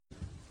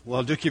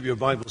Well, do keep your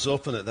Bibles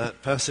open at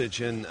that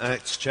passage in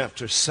Acts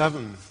chapter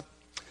 7.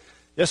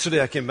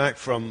 Yesterday I came back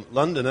from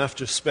London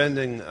after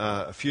spending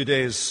a few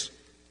days,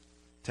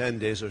 10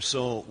 days or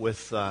so,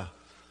 with the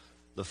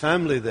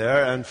family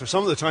there. And for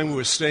some of the time we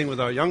were staying with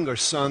our younger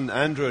son,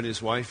 Andrew, and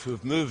his wife,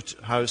 who've moved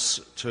house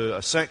to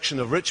a section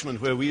of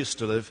Richmond where we used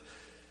to live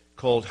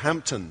called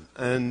Hampton.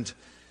 And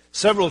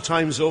several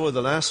times over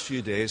the last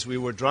few days we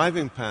were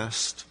driving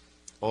past,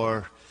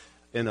 or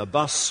in a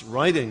bus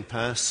riding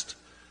past,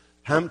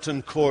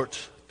 Hampton Court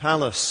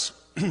Palace.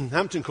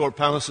 Hampton Court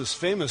Palace is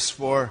famous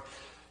for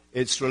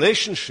its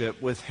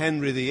relationship with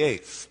Henry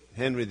VIII.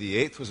 Henry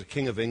VIII was a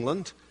king of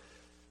England,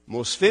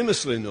 most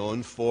famously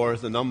known for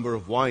the number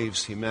of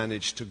wives he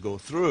managed to go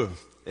through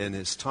in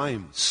his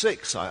time.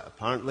 6,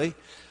 apparently.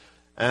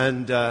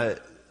 And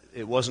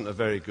it wasn't a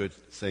very good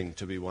thing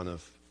to be one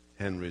of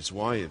Henry's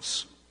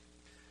wives.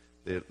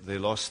 They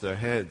lost their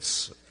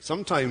heads.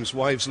 Sometimes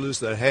wives lose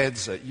their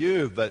heads at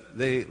you, but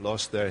they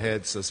lost their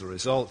heads as a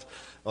result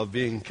of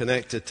being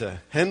connected to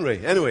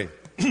Henry. Anyway,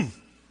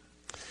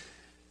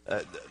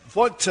 that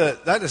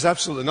has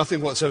absolutely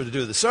nothing whatsoever to do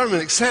with the sermon,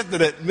 except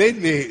that it made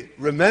me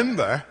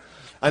remember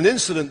an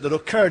incident that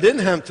occurred in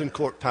Hampton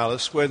Court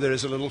Palace where there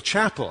is a little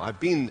chapel. I've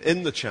been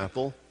in the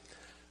chapel.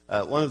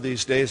 One of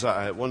these days,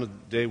 one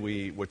day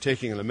we were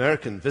taking an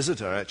American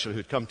visitor, actually,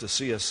 who'd come to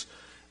see us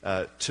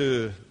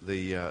to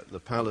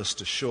the palace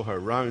to show her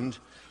round.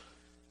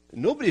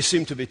 Nobody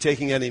seemed to be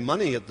taking any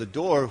money at the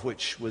door,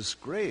 which was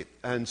great.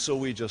 And so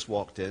we just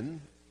walked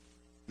in.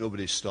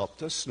 Nobody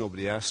stopped us.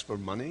 Nobody asked for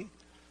money.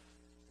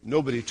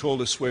 Nobody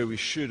told us where we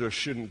should or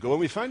shouldn't go.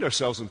 And we found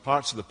ourselves in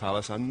parts of the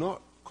palace I'm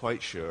not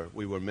quite sure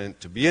we were meant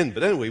to be in.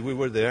 But anyway, we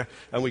were there,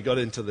 and we got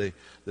into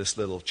this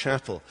little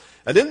chapel.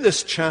 And in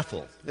this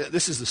chapel,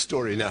 this is the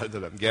story now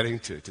that I'm getting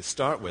to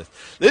start with.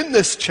 In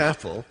this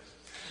chapel,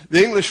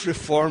 the English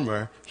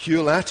reformer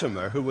Hugh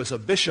Latimer, who was a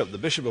bishop, the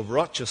Bishop of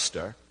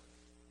Rochester,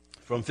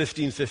 from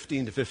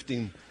 1515 to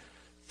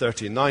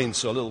 1539,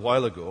 so a little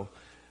while ago,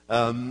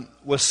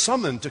 was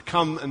summoned to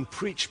come and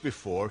preach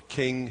before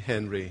King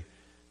Henry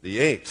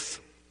VIII.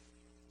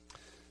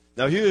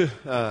 Now, Hugh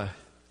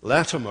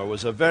Latimer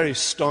was a very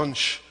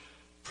staunch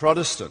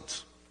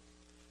Protestant,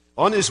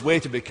 on his way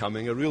to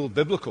becoming a real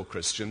biblical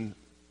Christian,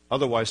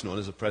 otherwise known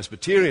as a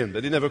Presbyterian,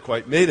 but he never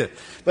quite made it.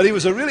 But he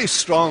was a really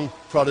strong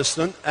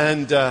Protestant,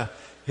 and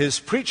his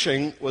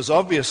preaching was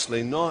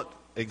obviously not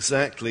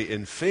exactly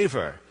in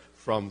favor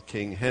from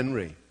King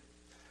Henry.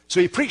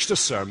 So he preached a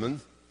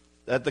sermon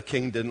that the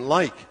king didn't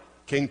like.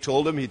 The king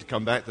told him he'd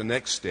come back the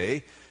next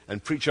day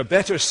and preach a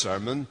better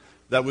sermon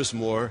that was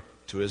more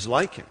to his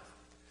liking.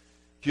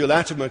 Hugh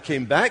Latimer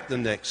came back the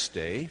next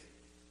day.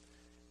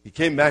 He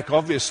came back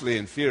obviously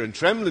in fear and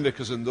trembling,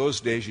 because in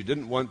those days you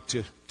didn't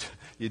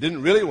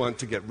really want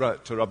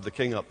to rub the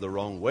king up the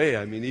wrong way.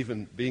 I mean,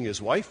 even being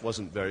his wife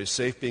wasn't very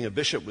safe. Being a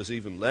bishop was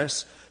even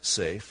less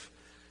safe.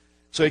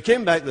 So he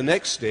came back the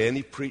next day and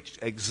he preached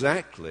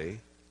exactly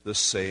the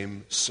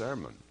same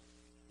sermon,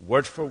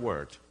 word for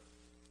word.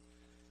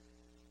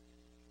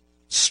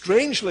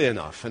 Strangely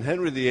enough, and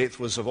Henry VIII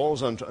was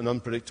always an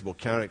unpredictable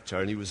character,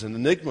 and he was an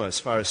enigma as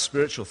far as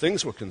spiritual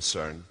things were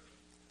concerned,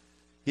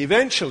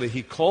 eventually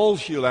he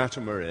called Hugh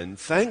Latimer in,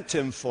 thanked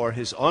him for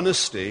his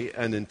honesty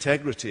and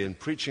integrity in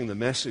preaching the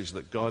message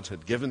that God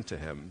had given to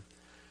him,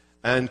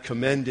 and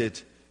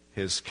commended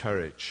his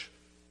courage.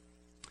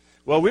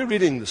 Well, we're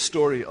reading the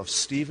story of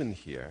Stephen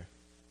here,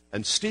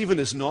 and Stephen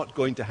is not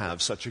going to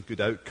have such a good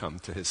outcome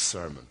to his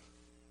sermon.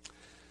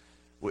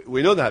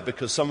 We know that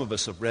because some of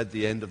us have read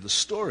the end of the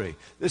story.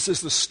 This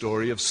is the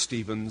story of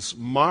Stephen's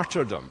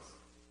martyrdom.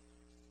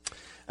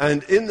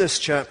 And in this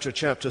chapter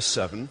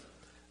 7,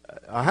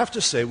 I have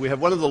to say we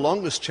have one of the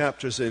longest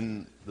chapters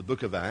in the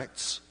book of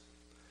Acts,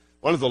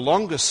 one of the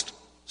longest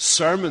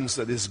sermons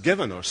that is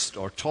given, or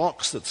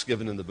talks that's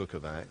given in the book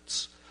of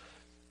Acts.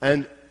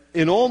 And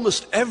in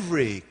almost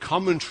every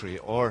commentary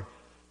or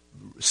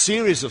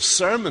series of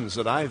sermons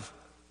that I've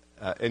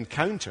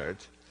encountered,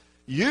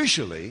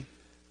 usually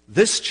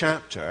this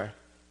chapter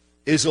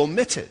is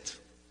omitted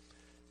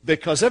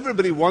because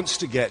everybody wants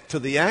to get to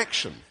the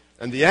action.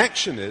 And the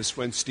action is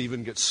when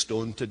Stephen gets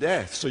stoned to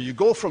death. So you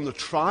go from the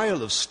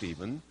trial of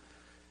Stephen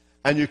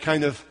and you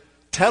kind of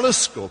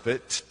telescope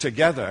it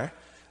together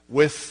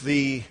with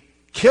the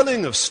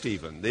killing of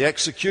Stephen, the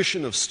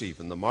execution of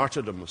Stephen, the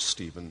martyrdom of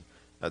Stephen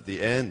at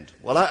the end.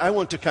 Well, I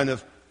want to kind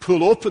of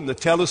pull open the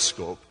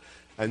telescope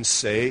and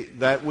say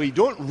that we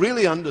don't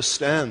really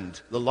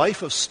understand the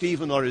life of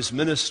Stephen or his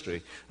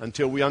ministry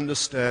until we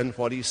understand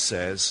what he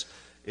says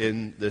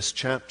in this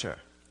chapter.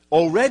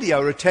 Already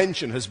our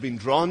attention has been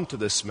drawn to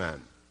this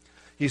man.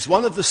 He's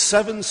one of the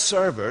 7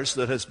 servers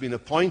that has been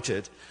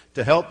appointed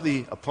to help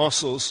the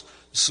apostles,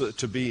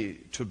 to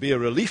be a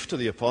relief to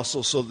the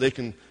apostles so that they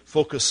can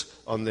focus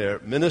on their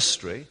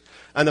ministry.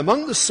 And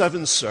among the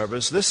 7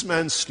 servers, this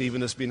man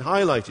Stephen has been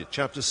highlighted.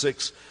 Chapter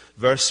 6,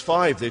 verse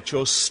 5, they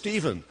chose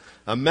Stephen,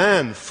 a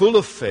man full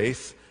of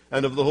faith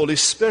and of the Holy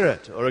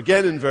Spirit. Or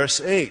again in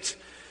verse 8,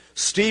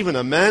 Stephen,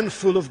 a man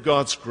full of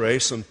God's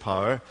grace and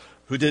power,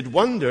 who did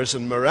wonders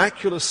and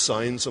miraculous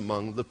signs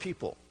among the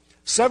people.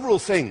 Several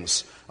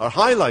things are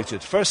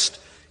highlighted. First,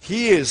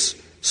 he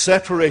is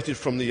separated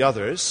from the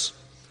others.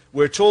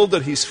 We're told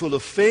that he's full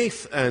of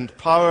faith and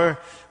power.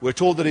 We're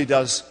told that he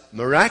does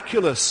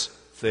miraculous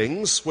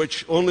things,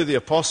 which only the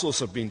apostles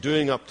have been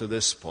doing up to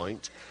this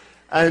point.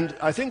 And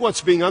I think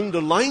what's being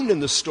underlined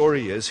in the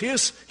story is,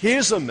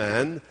 here's a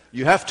man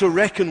you have to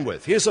reckon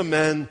with. Here's a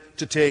man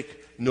to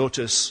take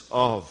notice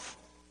of.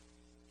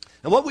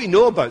 And what we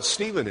know about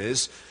Stephen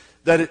is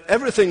that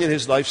everything in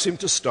his life seemed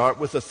to start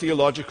with a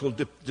theological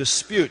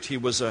dispute. He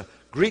was a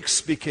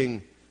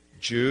Greek-speaking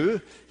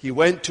Jew. He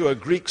went to a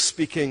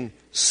Greek-speaking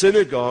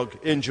synagogue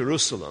in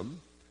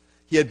Jerusalem.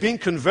 He had been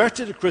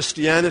converted to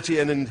Christianity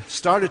and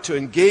started to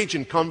engage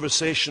in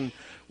conversation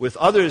with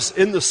others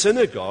in the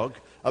synagogue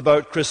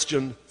about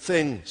Christian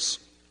things.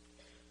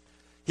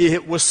 He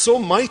was so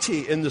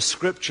mighty in the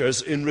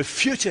Scriptures in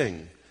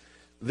refuting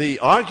the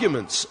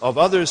arguments of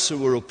others who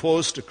were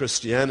opposed to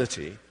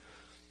Christianity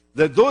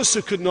that those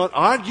who could not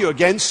argue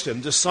against him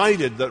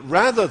decided that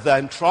rather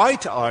than try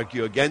to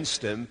argue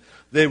against him,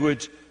 they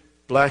would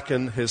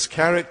blacken his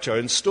character.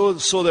 And so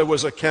there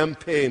was a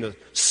campaign, a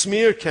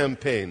smear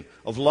campaign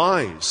of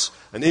lies,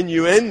 an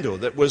innuendo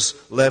that was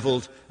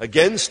leveled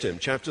against him.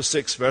 Chapter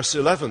 6, verse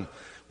 11,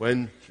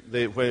 when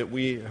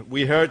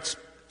we heard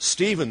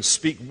Stephen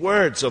speak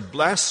words of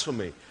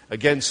blasphemy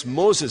against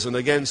Moses and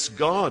against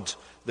God,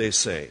 they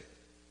say.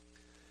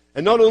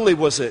 And not only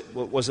was it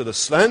a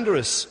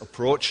slanderous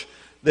approach,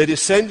 they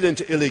descended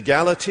into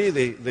illegality.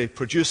 They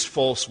produced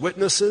false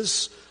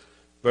witnesses.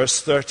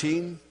 Verse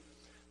 13,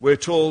 we're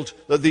told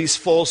that these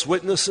false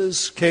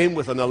witnesses came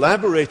with an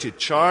elaborated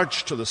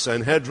charge to the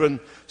Sanhedrin,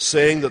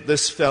 saying that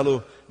this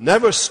fellow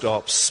never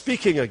stops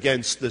speaking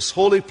against this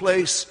holy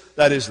place,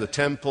 that is the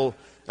temple,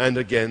 and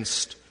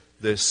against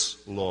this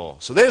law.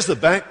 So there's the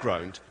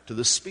background to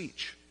the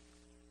speech.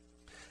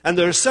 And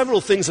there are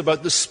several things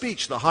about the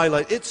speech that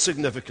highlight its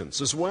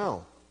significance as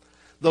well.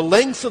 The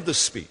length of the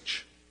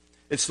speech.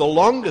 It's the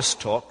longest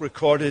talk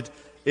recorded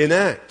in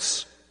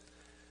Acts.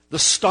 The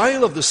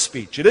style of the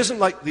speech. It isn't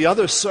like the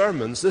other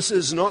sermons. This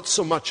is not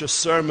so much a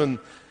sermon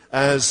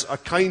as a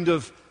kind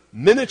of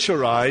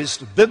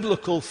miniaturized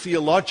biblical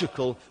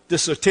theological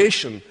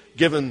dissertation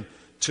given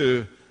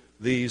to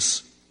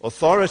these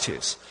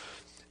authorities.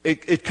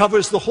 It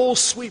covers the whole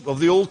sweep of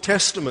the Old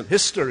Testament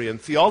history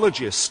and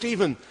theology, as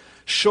Stephen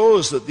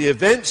shows that the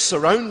events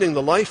surrounding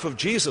the life of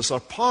Jesus are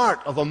part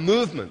of a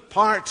movement,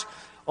 part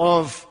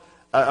of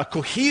a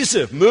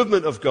cohesive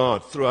movement of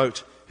God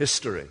throughout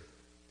history.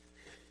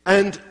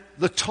 And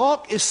the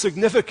talk is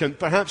significant,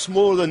 perhaps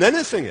more than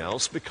anything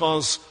else,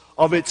 because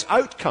of its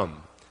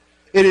outcome.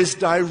 It is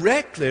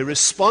directly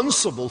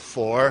responsible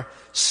for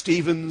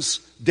Stephen's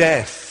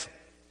death.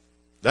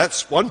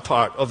 That's one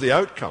part of the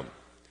outcome.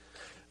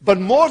 But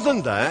more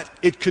than that,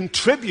 it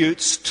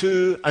contributes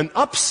to an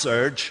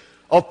upsurge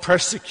of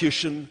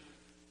persecution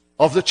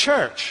of the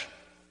church.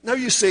 Now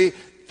you say,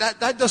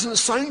 that doesn't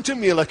sound to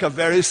me like a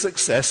very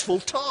successful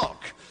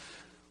talk.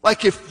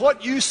 Like if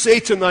what you say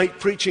tonight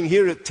preaching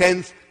here at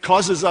 10th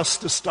causes us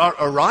to start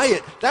a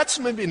riot, that's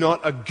maybe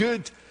not a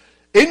good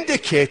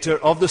indicator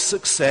of the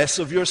success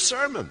of your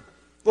sermon.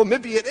 Well,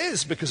 maybe it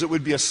is, because it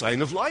would be a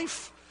sign of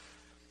life.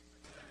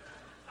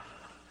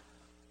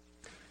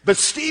 But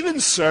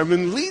Stephen's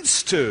sermon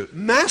leads to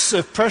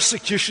massive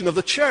persecution of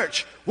the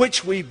church,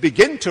 which we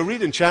begin to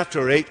read in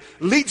chapter 8,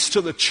 leads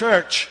to the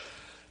church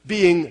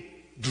being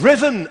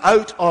driven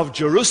out of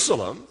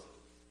Jerusalem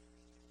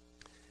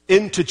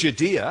into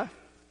Judea,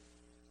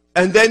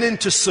 and then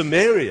into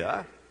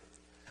Samaria,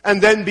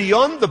 and then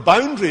beyond the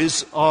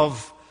boundaries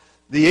of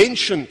the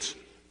ancient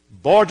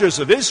borders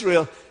of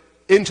Israel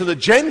into the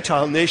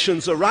Gentile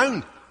nations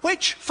around,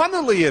 which,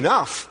 funnily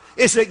enough,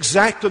 is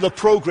exactly the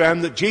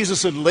program that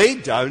Jesus had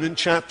laid down in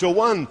chapter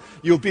 1.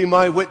 You'll be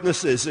my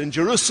witnesses in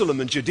Jerusalem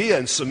and Judea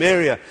and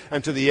Samaria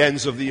and to the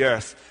ends of the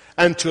earth.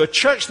 And to a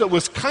church that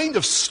was kind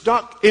of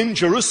stuck in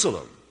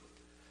Jerusalem,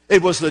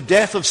 it was the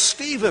death of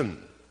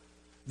Stephen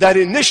that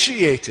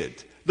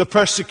initiated the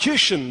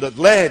persecution that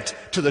led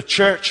to the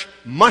church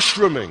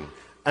mushrooming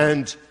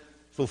and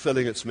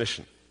fulfilling its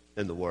mission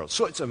in the world.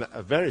 So it's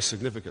a very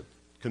significant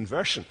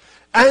conversion.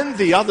 And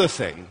the other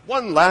thing,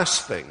 one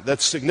last thing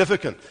that's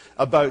significant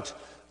about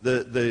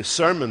the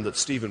sermon that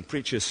Stephen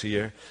preaches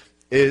here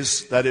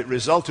is that it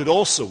resulted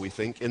also, we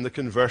think, in the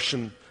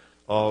conversion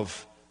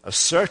of a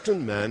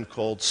certain man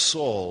called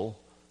Saul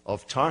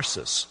of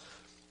Tarsus.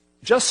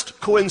 Just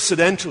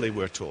coincidentally,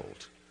 we're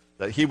told,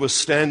 that he was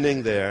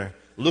standing there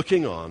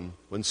looking on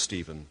when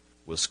Stephen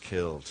was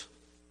killed.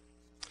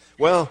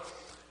 Well,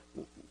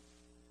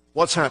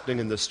 what's happening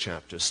in this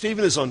chapter?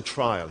 Stephen is on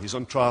trial. He's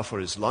on trial for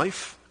his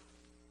life.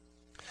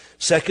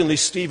 Secondly,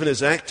 Stephen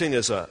is acting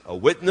as a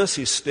witness.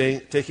 He's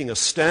taking a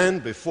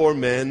stand before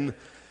men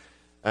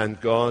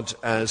and God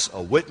as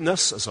a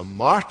witness, as a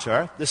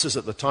martyr. This is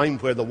at the time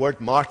where the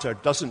word martyr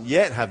doesn't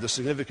yet have the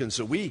significance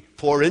that we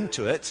pour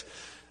into it.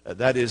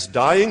 That is,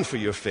 dying for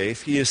your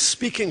faith. He is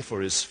speaking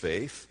for his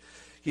faith.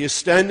 He is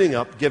standing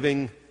up,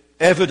 giving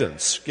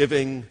evidence,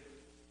 giving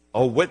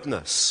a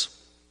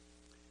witness.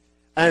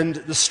 And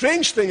the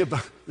strange thing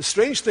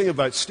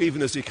about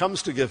Stephen as he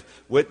comes to give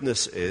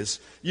witness is,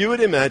 you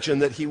would imagine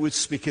that he would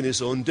speak in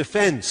his own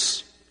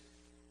defense.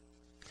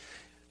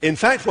 In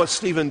fact, what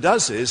Stephen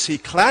does is he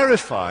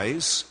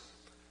clarifies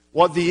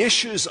what the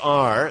issues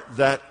are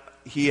that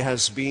he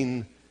has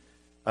been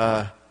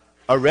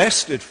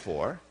arrested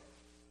for,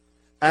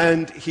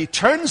 and he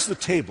turns the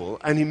table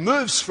and he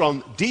moves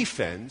from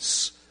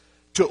defense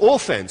to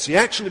offense. He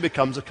actually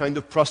becomes a kind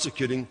of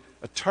prosecuting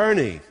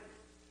attorney.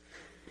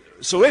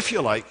 So if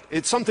you like,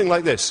 it's something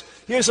like this.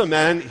 Here's a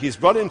man, he's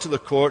brought into the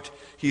court,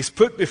 he's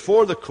put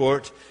before the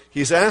court,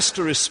 he's asked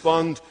to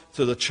respond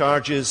to the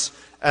charges,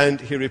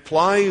 and he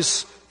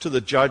replies to the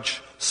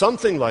judge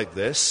something like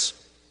this.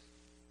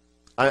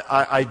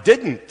 I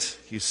didn't,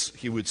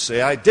 he would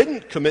say, I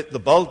didn't commit the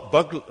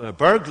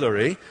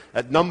burglary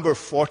at number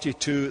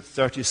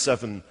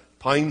 4237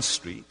 Pine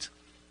Street,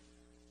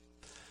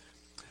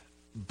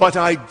 but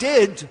I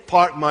did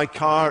park my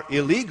car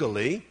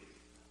illegally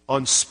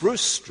on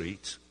Spruce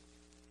Street,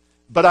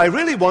 but I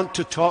really want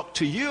to talk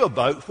to you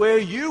about where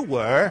you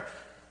were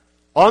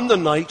on the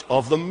night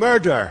of the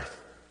murder.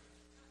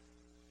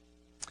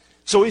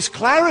 So he's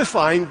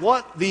clarifying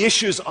what the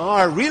issues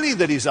are really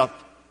that he's up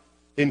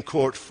in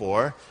court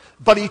for,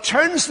 but he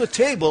turns the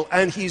table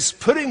and he's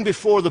putting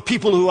before the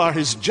people who are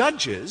his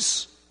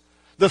judges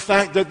the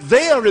fact that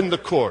they are in the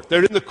court.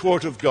 They're in the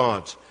court of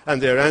God,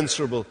 and they're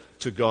answerable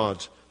to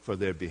God for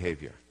their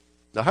behavior.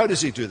 Now, how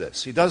does he do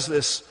this? He does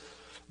this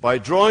by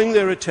drawing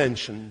their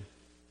attention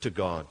to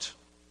God.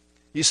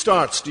 He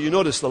starts, do you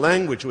notice the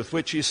language with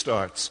which he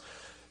starts?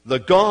 The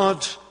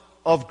God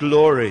of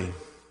glory.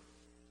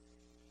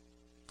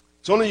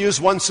 It's only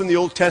used once in the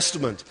Old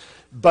Testament,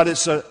 but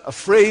it's a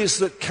phrase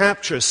that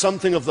captures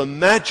something of the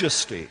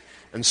majesty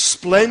and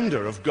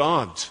splendor of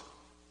God.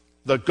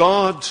 The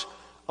God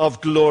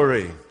of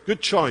glory. Good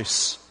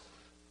choice.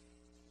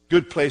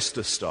 Good place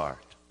to start.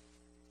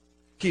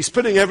 He's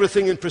putting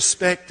everything in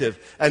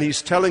perspective, and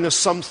he's telling us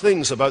some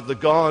things about the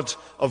God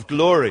of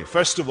glory.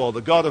 First of all, the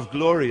God of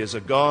glory is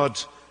a God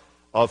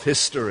of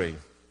history.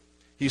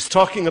 He's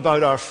talking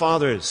about our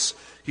fathers.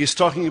 He's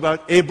talking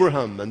about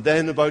Abraham and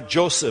then about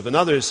Joseph and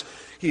others.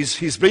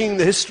 He's bringing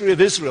the history of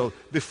Israel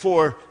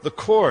before the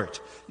court.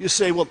 You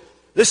say, well,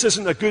 this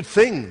isn't a good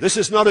thing. This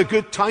is not a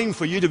good time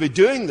for you to be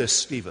doing this,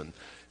 Stephen.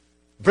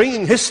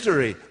 Bringing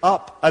history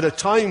up at a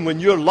time when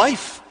your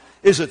life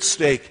is at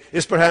stake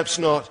is perhaps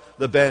not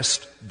the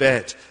best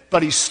bet.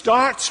 But he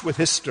starts with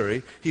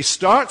history. He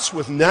starts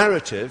with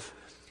narrative.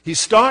 He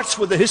starts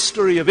with the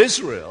history of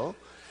Israel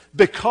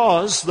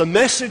because the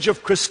message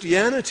of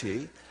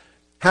Christianity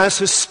has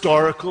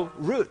historical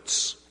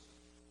roots.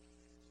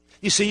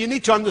 You see, you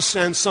need to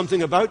understand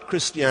something about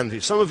Christianity.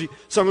 Some of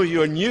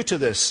you are new to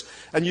this,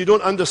 and you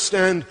don't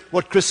understand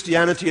what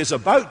Christianity is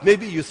about.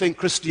 Maybe you think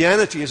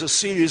Christianity is a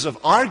series of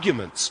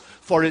arguments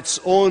for its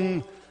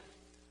own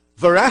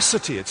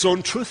veracity, its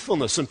own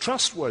truthfulness and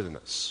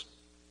trustworthiness.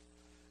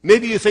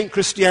 Maybe you think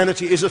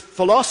Christianity is a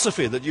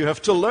philosophy that you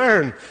have to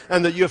learn,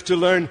 and that you have to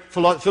learn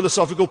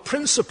philosophical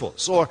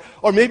principles. Or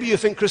maybe you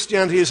think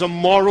Christianity is a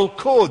moral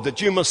code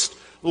that you must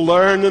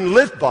learn and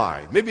live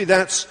by. Maybe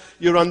that's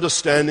your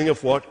understanding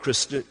of what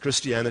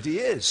Christianity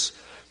is.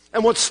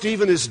 And what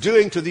Stephen is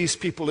doing to these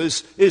people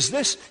is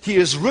this. He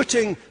is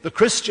rooting the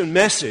Christian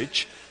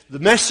message, the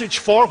message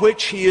for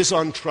which he is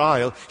on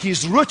trial.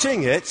 He's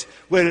rooting it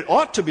where it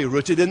ought to be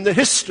rooted, in the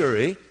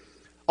history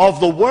of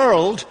the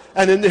world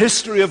and in the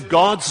history of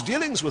God's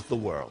dealings with the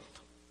world.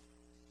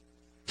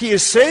 He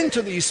is saying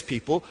to these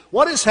people,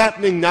 what is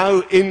happening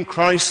now in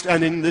Christ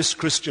and in this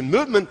Christian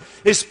movement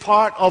is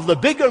part of the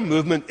bigger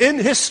movement in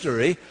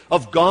history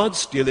of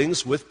God's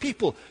dealings with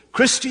people.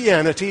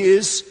 Christianity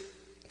is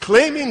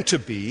claiming to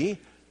be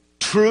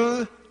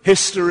true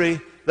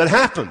history that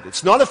happened.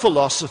 It's not a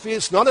philosophy,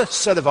 it's not a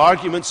set of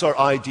arguments or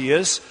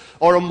ideas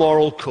or a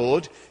moral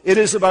code. It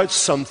is about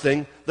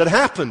something that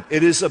happened.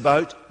 It is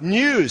about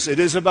news. It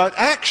is about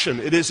action.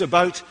 It is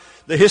about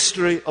the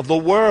history of the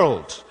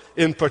world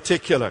in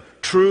particular.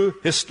 True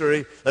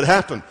history that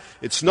happened.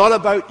 It's not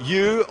about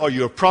you or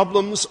your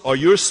problems or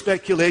your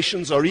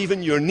speculations or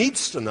even your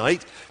needs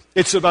tonight.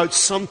 It's about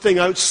something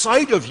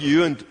outside of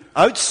you and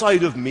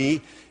outside of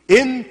me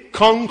in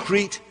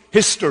concrete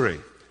history.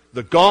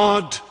 The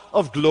God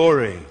of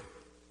glory.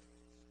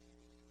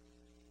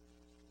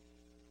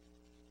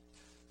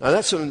 Now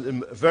that's a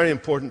very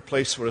important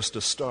place for us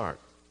to start.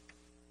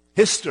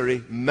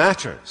 History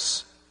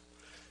matters.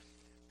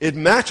 It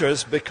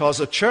matters because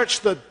a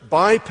church that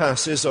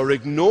bypasses or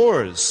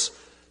ignores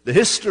the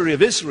history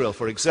of Israel,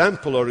 for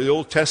example, or the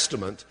Old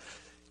Testament,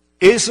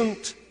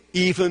 isn't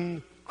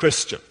even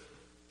Christian.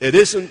 It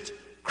isn't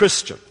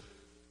Christian.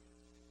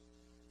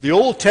 The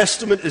Old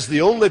Testament is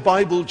the only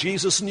Bible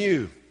Jesus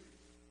knew.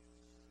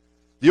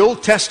 The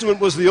Old Testament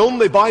was the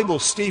only Bible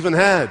Stephen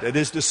had at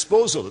his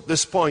disposal at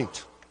this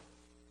point.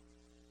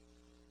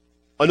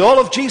 And all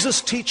of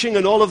Jesus' teaching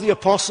and all of the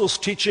apostles'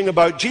 teaching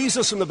about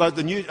Jesus and about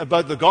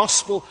the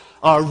gospel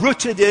are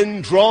rooted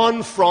in,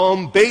 drawn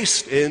from,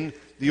 based in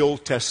the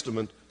Old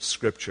Testament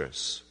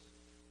scriptures.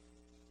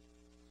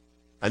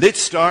 And it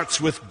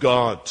starts with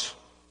God.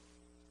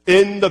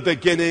 In the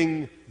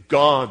beginning,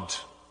 God.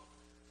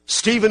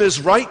 Stephen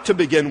is right to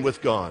begin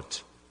with God.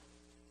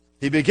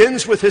 He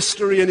begins with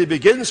history and he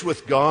begins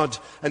with God,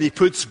 and he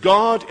puts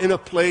God in a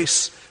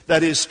place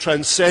that is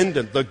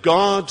transcendent, the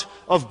God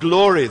of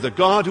glory, the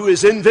God who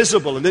is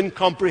invisible and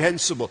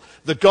incomprehensible,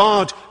 the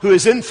God who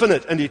is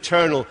infinite and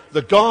eternal,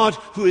 the God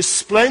who is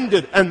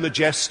splendid and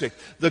majestic,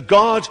 the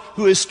God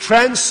who is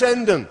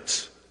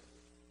transcendent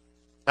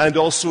and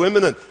also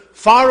immanent,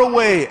 far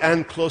away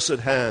and close at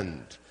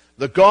hand,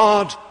 the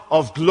God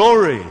of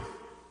glory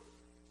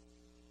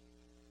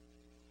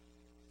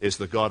is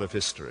the God of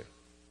history.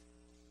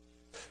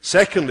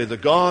 Secondly, the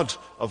God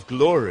of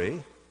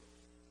glory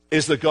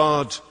is the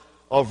God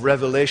of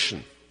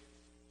revelation.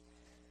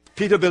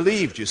 Peter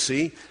believed, you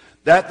see,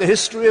 that the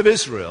history of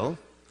Israel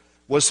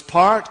was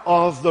part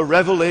of the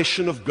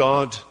revelation of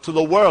God to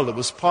the world. It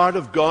was part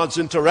of God's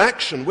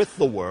interaction with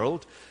the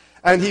world.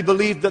 And he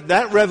believed that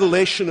that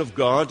revelation of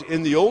God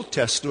in the Old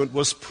Testament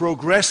was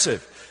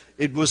progressive.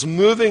 It was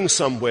moving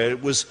somewhere.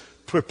 It was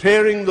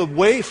preparing the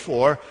way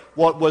for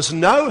what was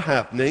now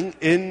happening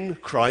in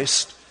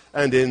Christ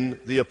and in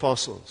the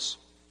apostles.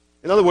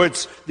 In other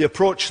words, the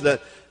approach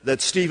that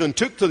Stephen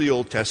took to the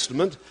Old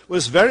Testament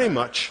was very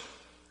much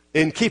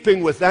in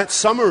keeping with that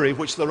summary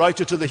which the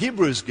writer to the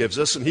Hebrews gives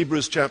us in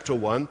Hebrews chapter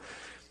 1.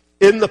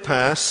 In the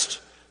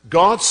past,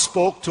 God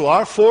spoke to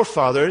our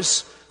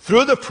forefathers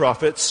through the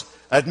prophets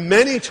at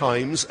many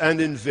times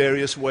and in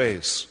various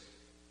ways.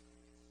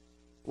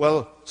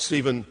 Well,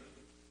 Stephen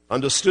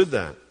understood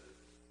that.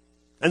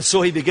 And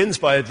so he begins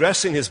by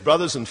addressing his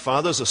brothers and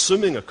fathers,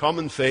 assuming a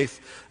common faith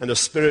and a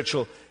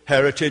spiritual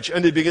heritage.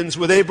 And he begins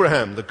with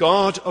Abraham. The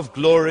God of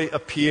glory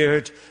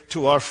appeared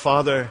to our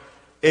father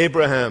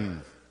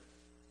Abraham.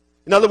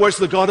 In other words,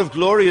 the God of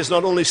glory is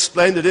not only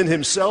splendid in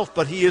himself,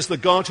 but he is the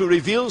God who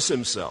reveals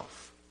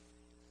himself.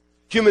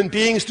 Human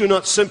beings do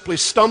not simply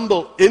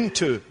stumble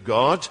into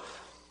God,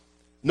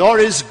 nor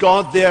is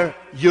God their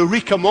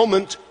eureka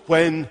moment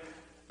when,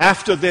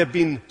 after they've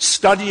been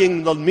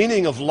studying the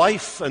meaning of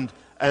life and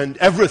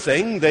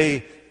everything,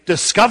 they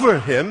discover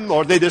him,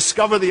 or they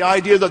discover the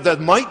idea that there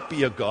might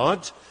be a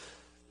God.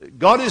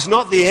 God is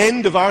not the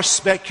end of our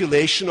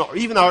speculation or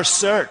even our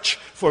search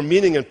for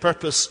meaning and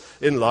purpose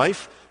in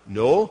life.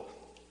 No,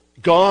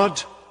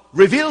 God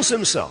reveals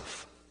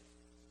himself.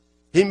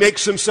 He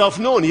makes himself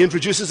known. He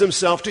introduces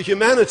himself to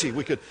humanity.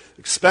 We could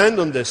expand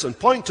on this and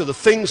point to the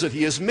things that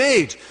he has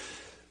made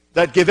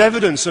that give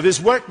evidence of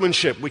his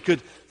workmanship. We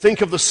could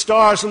think of the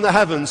stars in the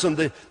heavens and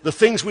the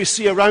things we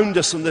see around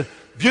us and the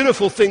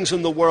beautiful things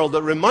in the world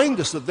that remind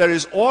us that there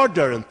is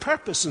order and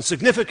purpose and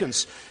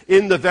significance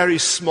in the very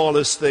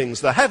smallest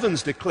things. The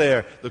heavens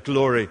declare the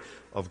glory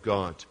of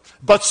God.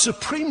 But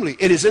supremely,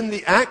 it is in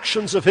the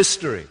actions of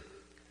history.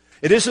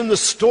 It is in the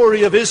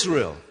story of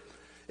Israel.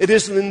 It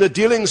is in the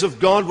dealings of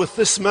God with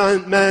this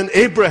man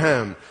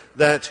Abraham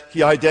that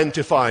he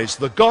identifies.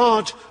 The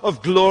God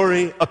of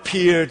glory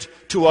appeared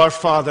to our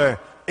father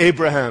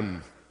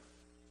Abraham.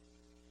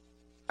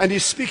 And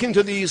he's speaking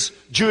to these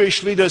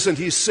Jewish leaders and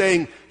he's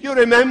saying, you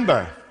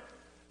remember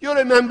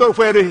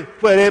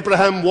where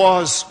Abraham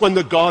was when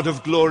the God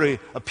of glory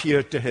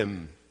appeared to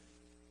him.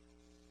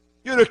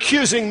 You're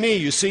accusing me,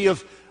 you see,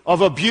 of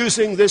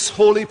abusing this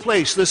holy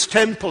place, this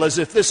temple, as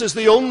if this is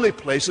the only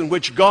place in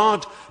which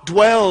God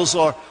dwells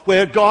or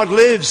where God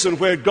lives and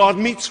where God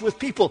meets with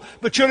people.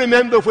 But you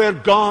remember where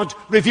God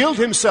revealed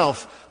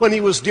himself when he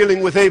was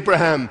dealing with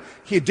Abraham.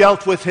 He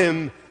dealt with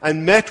him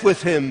and met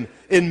with him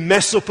in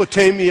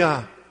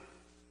Mesopotamia,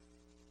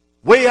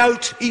 way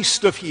out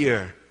east of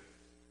here,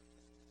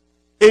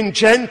 in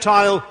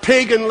Gentile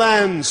pagan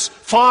lands,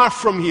 far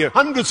from here,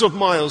 hundreds of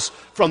miles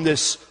from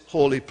this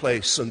holy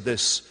place and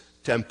this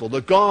temple. The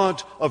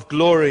God of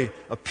glory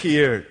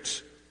appeared.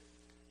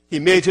 He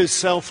made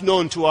himself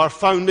known to our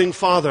founding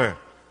father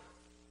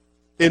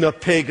in a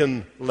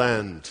pagan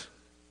land.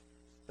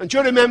 And do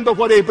you remember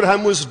what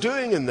Abraham was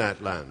doing in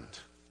that land?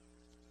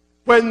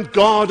 When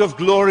God of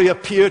glory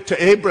appeared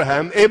to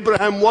Abraham,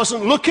 Abraham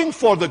wasn't looking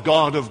for the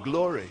God of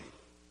glory.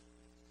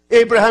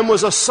 Abraham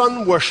was a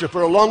sun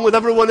worshipper along with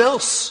everyone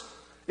else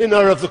in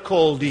Ur of the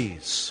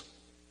Chaldees.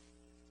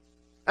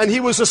 And he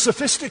was a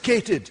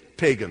sophisticated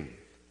pagan.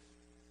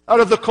 Ur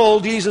of the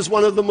Chaldees is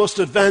one of the most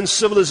advanced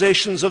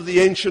civilizations of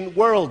the ancient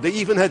world. They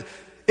even had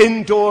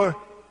indoor,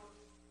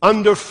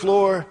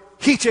 underfloor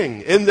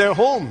heating in their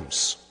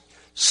homes.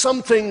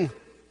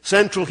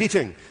 Central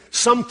heating,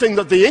 something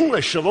that the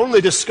English are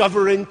only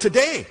discovering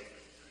today.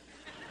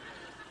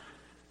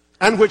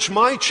 And which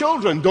my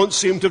children don't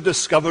seem to have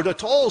discovered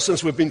at all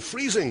since we've been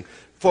freezing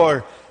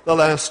for the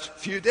last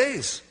few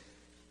days.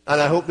 And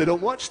I hope they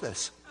don't watch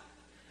this.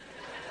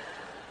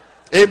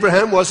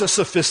 Abraham was a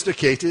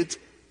sophisticated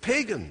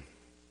pagan.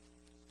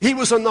 He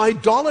was an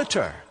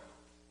idolater.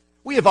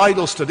 We have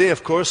idols today,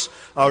 of course.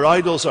 Our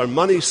idols are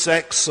money,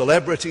 sex,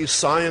 celebrity,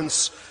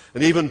 science,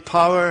 and even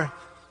power.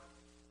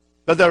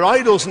 But they're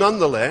idols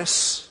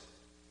nonetheless.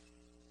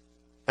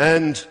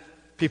 And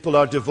people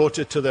are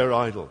devoted to their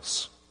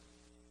idols.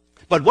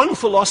 But one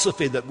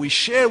philosophy that we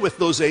share with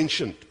those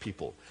ancient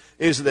people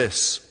is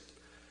this,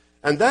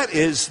 and that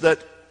is that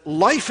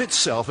life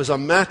itself is a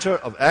matter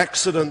of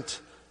accident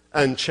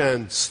and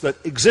chance,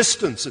 that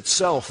existence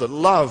itself, that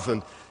love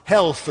and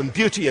health and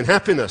beauty and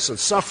happiness and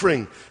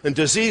suffering and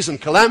disease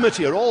and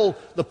calamity are all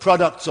the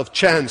products of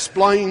chance,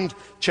 blind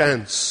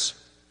chance.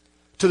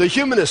 To the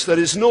humanist, there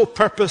is no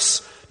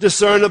purpose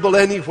discernible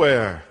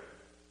anywhere.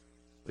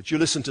 But you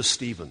listen to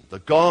Stephen. The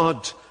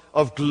God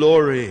of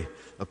glory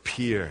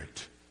appeared.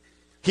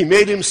 He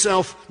made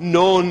himself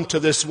known to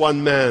this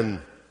one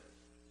man.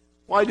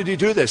 Why did he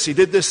do this? He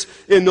did this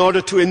in order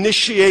to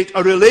initiate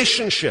a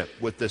relationship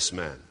with this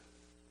man,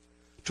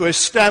 to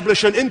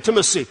establish an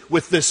intimacy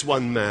with this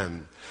one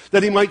man,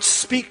 that he might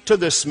speak to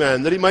this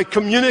man, that he might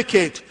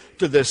communicate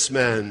to this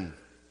man.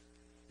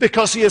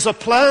 Because he has a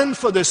plan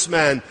for this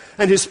man,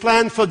 and his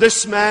plan for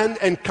this man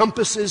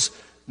encompasses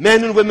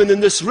men and women in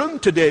this room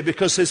today,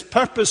 because his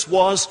purpose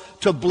was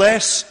to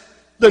bless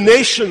the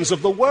nations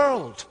of the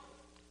world.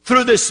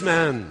 Through this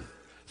man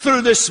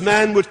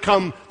would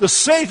come the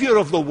Savior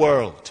of the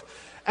world,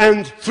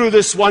 and through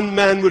this one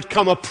man would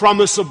come a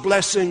promise of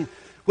blessing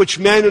which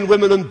men and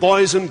women and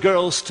boys and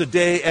girls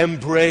today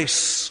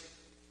embrace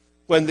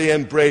when they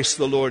embrace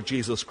the Lord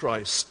Jesus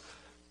Christ.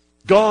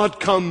 God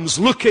comes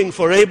looking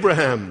for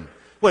Abraham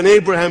when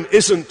Abraham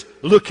isn't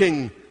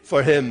looking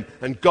for him,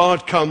 and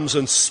God comes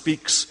and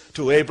speaks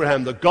to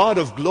Abraham. The God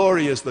of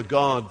glory is the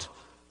God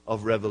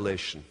of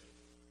revelation.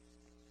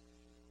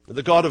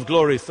 The God of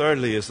glory,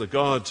 thirdly, is the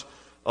God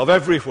of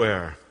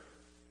everywhere.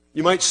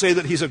 You might say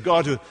that he's a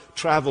God who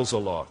travels a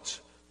lot.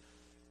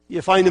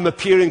 You find him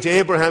appearing to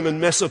Abraham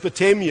in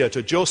Mesopotamia,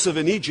 to Joseph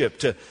in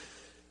Egypt, to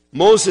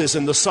Moses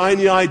in the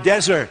Sinai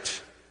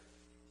desert.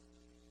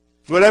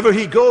 Wherever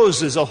he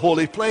goes is a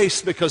holy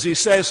place, because he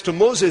says to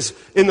Moses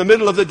in the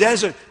middle of the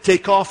desert,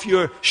 take off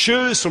your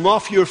shoes from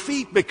off your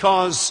feet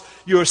because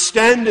you're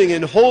standing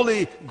in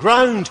holy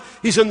ground.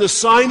 He's in the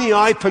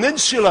Sinai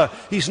Peninsula.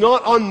 He's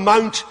not on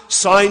Mount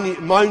Sinai,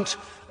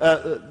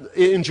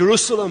 in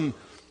Jerusalem,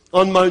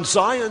 on Mount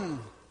Zion.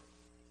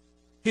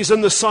 He's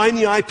in the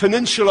Sinai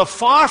Peninsula,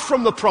 far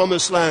from the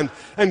Promised Land.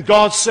 And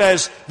God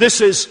says,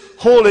 this is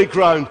holy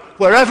ground.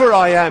 Wherever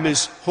I am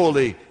is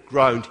holy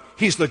ground.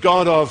 He's the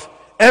God of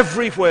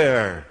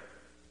everywhere,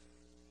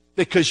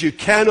 because you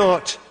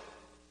cannot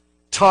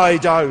tie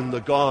down the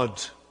God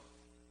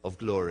of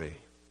glory.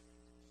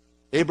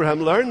 Abraham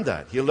learned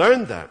that. He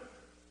learned that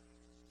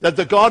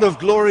the God of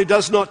glory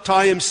does not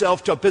tie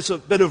himself to a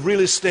bit of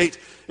real estate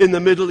in the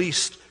Middle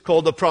East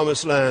called the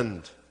Promised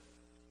Land.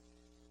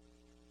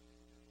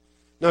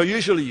 Now,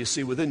 usually, you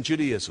see, within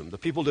Judaism, the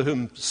people to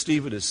whom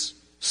Stephen is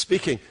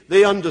speaking,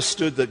 they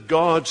understood that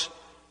God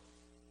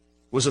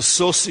was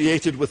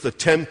associated with the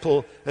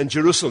temple and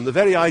Jerusalem. The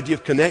very idea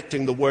of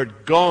connecting the word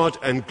God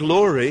and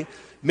glory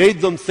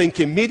made them think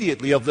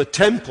immediately of the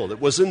temple.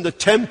 It was in the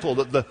temple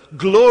that the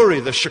glory,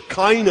 the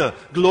Shekinah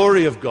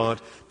glory of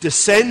God,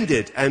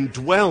 descended and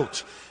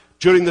dwelt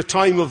during the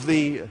time of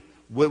the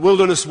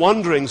wilderness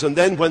wanderings. And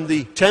then when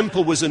the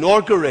temple was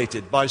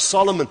inaugurated by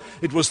Solomon,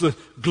 it was the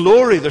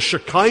glory, the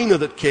Shekinah,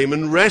 that came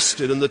and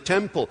rested in the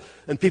temple.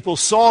 And people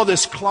saw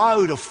this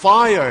cloud of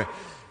fire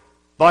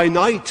by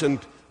night and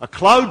a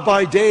cloud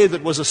by day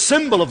that was a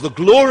symbol of the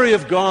glory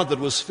of God that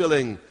was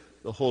filling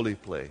the holy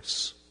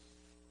place.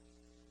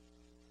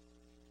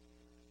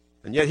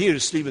 And yet here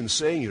is Stephen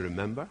saying, you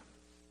remember,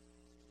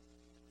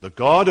 the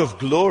God of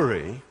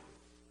glory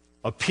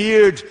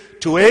appeared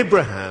to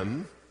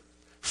Abraham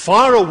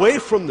far away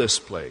from this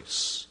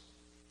place.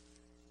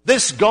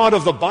 This God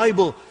of the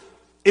Bible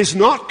is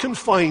not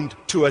confined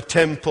to a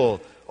temple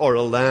or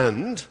a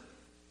land.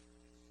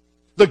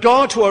 The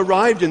God who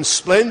arrived in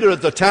splendor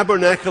at the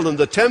tabernacle and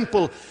the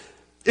temple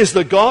is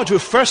the God who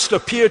first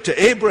appeared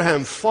to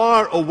Abraham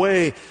far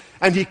away.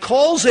 And he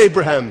calls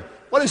Abraham,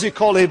 what does he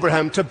call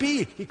Abraham to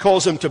be? He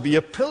calls him to be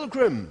a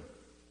pilgrim.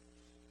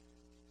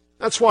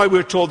 That's why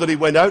we're told that he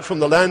went out from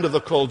the land of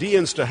the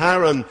Chaldeans to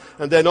Haran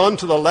and then on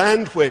to the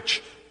land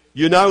which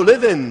you now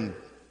live in,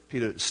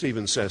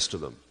 Stephen says to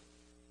them.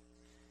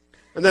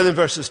 And then in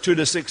verses 2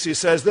 to 6 he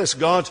says this,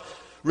 God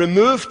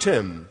removed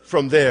him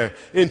from there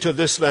into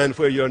this land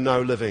where you're now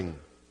living.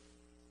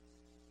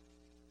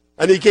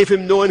 And he gave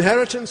him no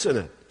inheritance in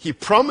it. He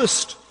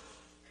promised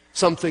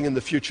something in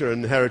the future,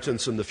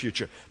 inheritance in the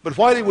future. But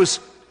while he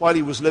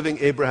was living,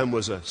 Abraham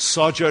was a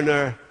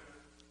sojourner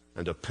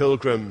and a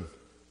pilgrim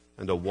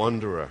and a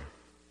wanderer.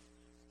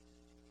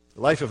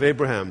 The life of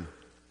Abraham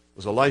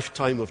was a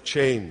lifetime of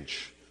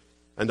change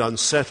and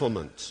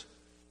unsettlement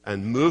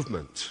and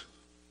movement.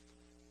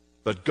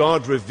 But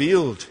God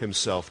revealed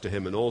himself to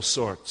him in all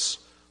sorts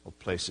of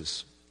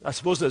places. I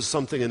suppose there's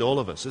something in all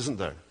of us, isn't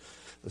there?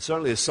 There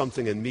certainly is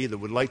something in me that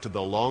would like to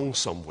belong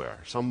somewhere,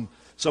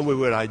 somewhere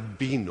where I'd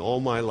been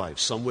all my life,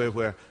 somewhere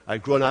where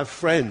I'd grown. I have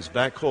friends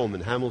back home in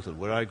Hamilton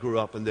where I grew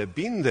up, and they've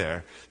been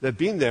there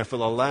for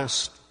the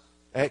last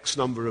X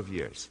number of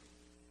years,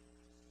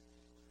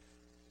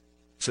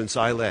 since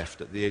I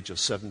left at the age of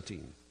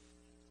 17.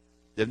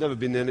 They've never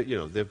been in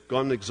it, they've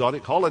gone on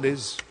exotic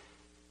holidays,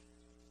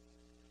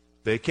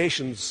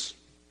 vacations,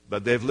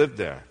 but they've lived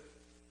there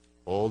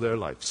all their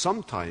life.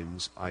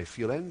 Sometimes I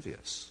feel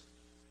envious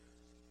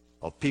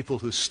of people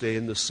who stay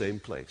in the same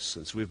place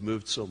since we've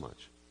moved so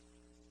much.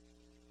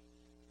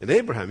 In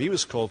Abraham, he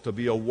was called to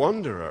be a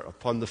wanderer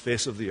upon the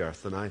face of the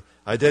earth, and I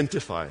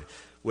identify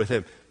with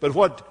him. But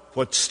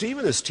what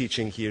Stephen is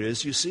teaching here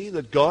is, you see,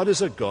 that God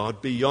is a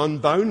God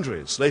beyond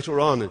boundaries.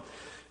 Later on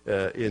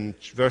in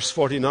verse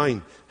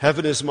 49,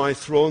 heaven is my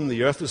throne,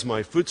 the earth is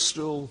my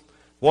footstool.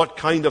 What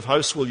kind of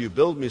house will you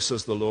build me,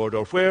 says the Lord,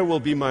 or where will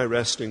be my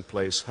resting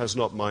place? Has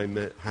not my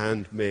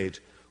hand made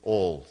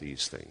all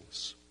these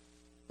things?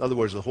 In other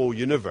words, the whole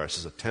universe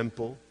is a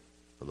temple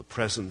for the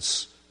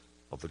presence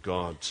of the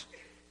God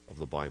of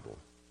the Bible.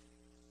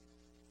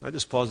 I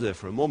just pause there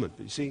for a moment.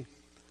 But you see,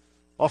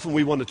 often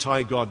we want to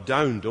tie God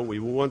down, don't we?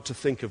 We want to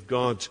think of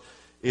God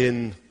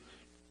in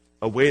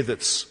a way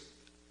that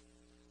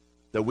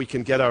we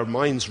can get our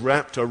minds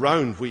wrapped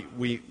around.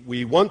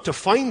 We want to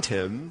find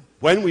him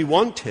when we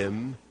want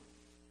him,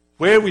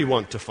 where we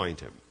want to find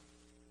him.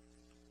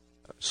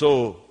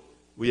 So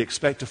we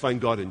expect to find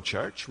God in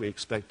church. We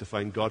expect to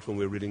find God when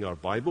we're reading our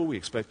Bible. We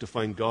expect to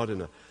find God in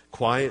a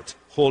quiet,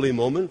 holy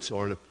moment,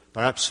 or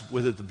perhaps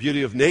with the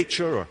beauty of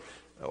nature,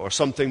 or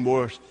something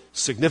more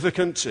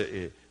significant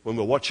when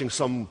we're watching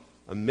some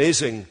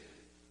amazing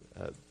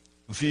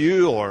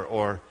view,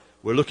 or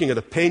we're looking at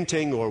a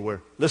painting, or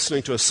we're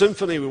listening to a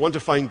symphony. We want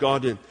to find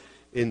God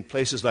in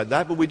places like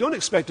that. But we don't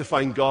expect to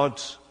find God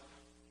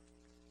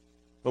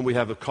when we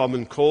have a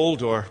common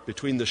cold, or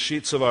between the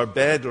sheets of our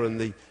bed, or in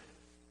the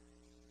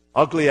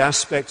ugly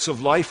aspects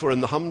of life, or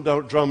in the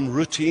humdrum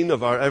routine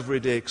of our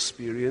everyday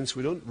experience.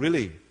 We don't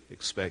really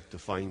expect to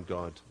find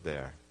God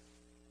there.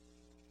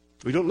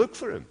 We don't look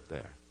for him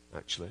there,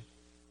 actually.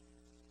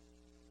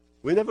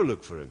 We never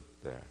look for him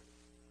there.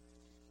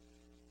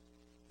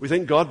 We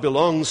think God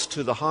belongs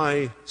to the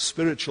high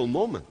spiritual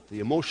moment, the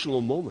emotional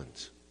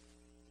moment.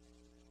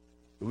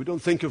 We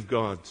don't think of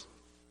God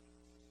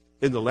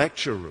in the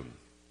lecture room.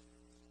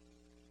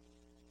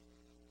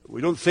 We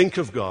don't think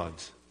of God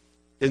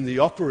in the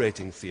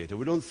operating theater.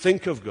 We don't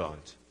think of God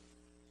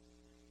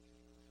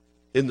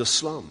in the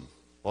slum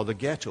or the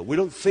ghetto. We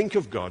don't think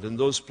of God in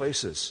those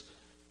places.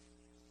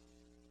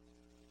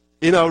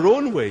 In our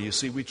own way, you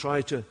see, we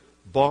try to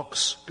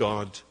box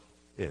God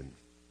in.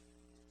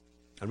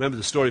 I remember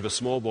the story of a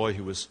small boy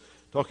who was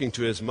talking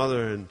to his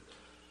mother, and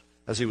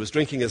as he was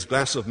drinking his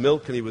glass of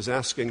milk, and he was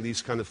asking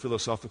these kind of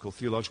philosophical,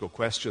 theological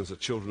questions that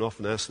children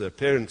often ask their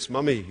parents.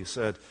 Mummy, he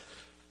said,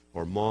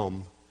 or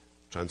Mom,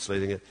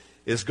 translating it,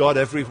 is God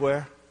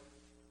everywhere?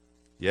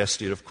 Yes,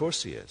 dear, of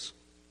course he is.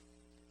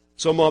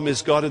 So, Mom,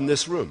 is God in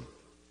this room?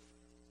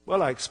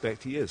 Well, I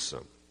expect he is,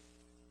 son.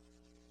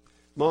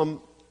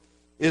 Mom,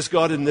 is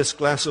God in this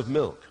glass of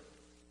milk?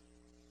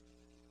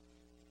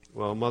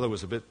 Well, Mother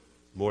was a bit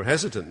more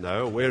hesitant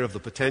now, aware of the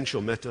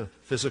potential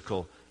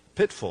metaphysical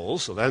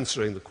pitfalls of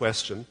answering the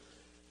question.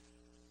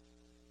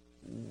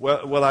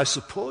 Well, I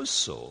suppose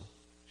so,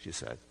 she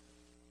said.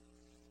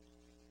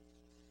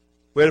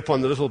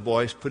 Whereupon the little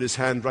boy put his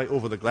hand right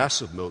over the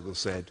glass of milk and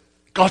said,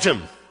 "Got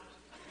him!"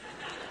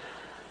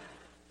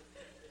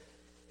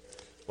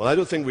 Well, I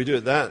don't think we do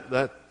it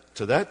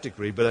to that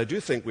degree, but I do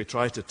think we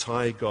try to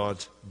tie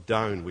God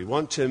down. We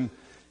want him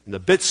in the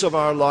bits of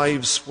our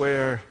lives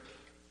where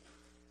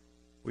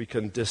we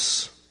can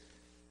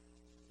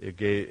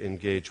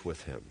engage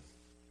with him.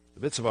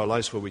 The bits of our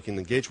lives where we can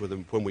engage with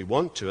him when we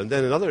want to, and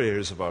then in other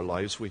areas of our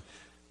lives we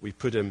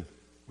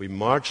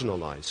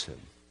marginalize him.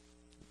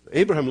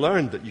 Abraham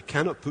learned that you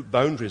cannot put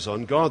boundaries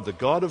on God. The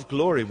God of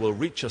glory will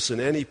reach us in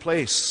any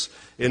place,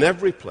 in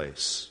every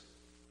place.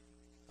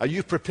 Are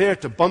you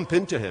prepared to bump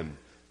into him?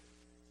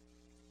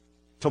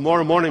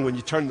 Tomorrow morning when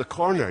you turn the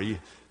corner, are you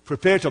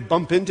prepared to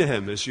bump into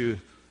him as you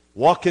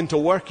walk into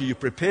work? Are you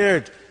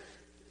prepared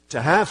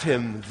to have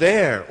him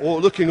there,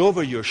 or looking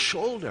over your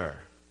shoulder?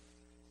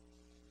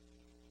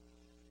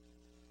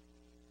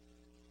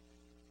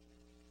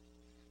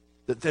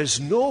 That there's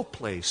no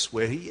place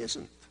where he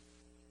isn't.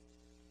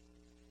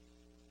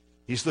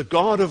 He's the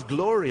God of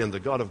glory, and the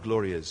God of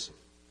glory is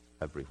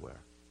everywhere.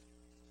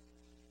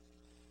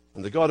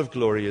 And the God of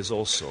glory is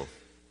also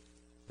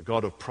the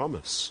God of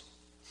promise.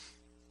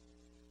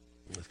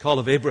 The call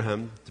of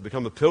Abraham to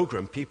become a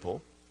pilgrim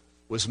people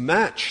was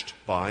matched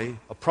by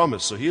a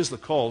promise. So here's the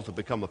call to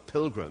become a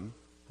pilgrim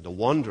and a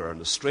wanderer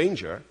and a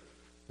stranger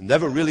and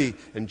never really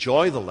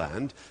enjoy the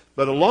land.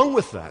 But along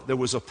with that, there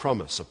was a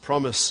promise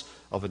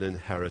of an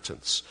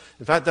inheritance.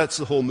 In fact, that's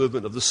the whole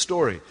movement of the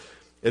story.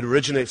 It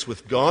originates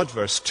with God,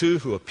 verse 2,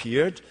 who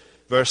appeared,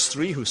 verse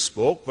 3, who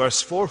spoke,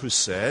 verse 4, who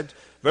said,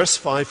 verse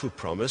 5, who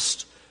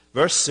promised,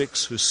 verse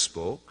 6, who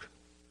spoke,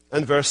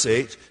 and verse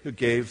 8, who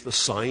gave the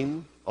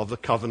sign of the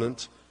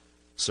covenant,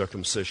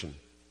 circumcision.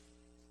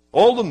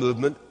 All the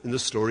movement in the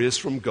story is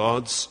from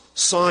God's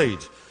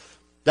side.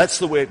 That's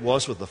the way it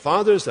was with the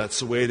fathers. That's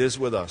the way it is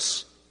with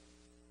us.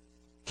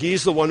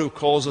 He's the one who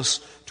calls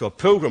us to a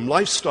pilgrim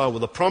lifestyle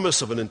with a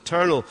promise of an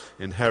eternal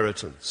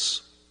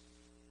inheritance.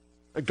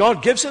 And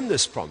God gives him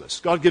this promise.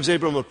 God gives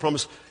Abraham a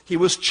promise. He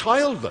was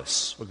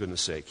childless, for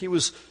goodness sake. He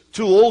was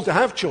too old to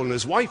have children.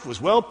 His wife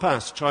was well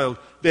past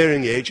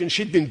childbearing age, and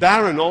she'd been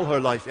barren all her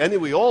life.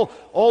 Anyway, all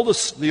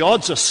the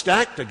odds are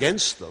stacked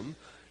against them.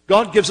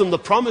 God gives him the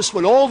promise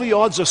when all the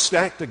odds are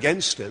stacked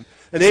against him.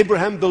 And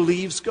Abraham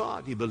believes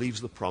God. He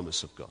believes the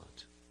promise of God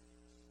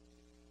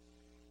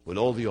when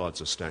all the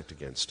odds are stacked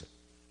against him.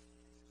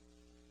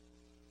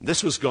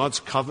 This was God's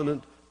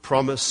covenant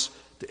promise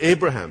to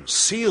Abraham,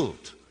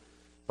 sealed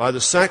by the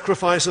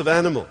sacrifice of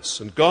animals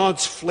and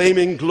God's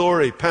flaming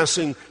glory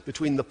passing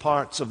between the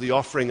parts of the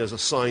offering as a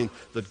sign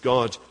that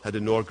God had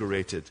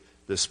inaugurated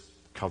this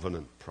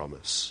covenant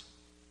promise.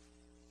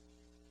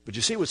 But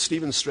you see what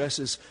Stephen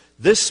stresses?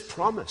 This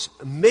promise,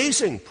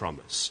 amazing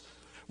promise,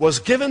 was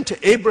given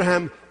to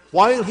Abraham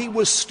while he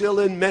was still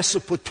in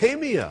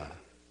Mesopotamia.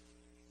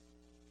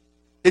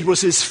 It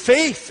was his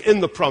faith in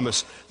the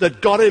promise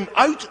that got him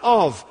out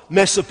of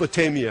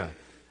Mesopotamia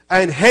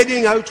and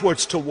heading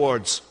outwards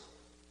towards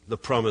the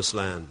promised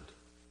land.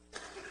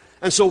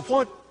 And so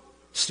what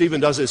Stephen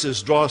does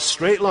is draw a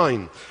straight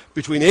line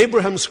between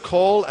Abraham's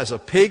call as a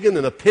pagan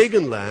in a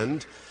pagan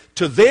land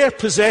to their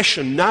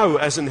possession now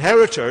as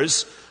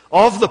inheritors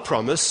of the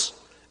promise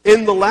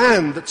in the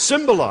land that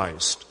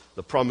symbolized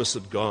the promise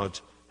that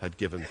God had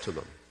given to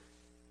them.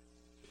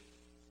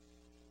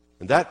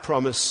 And that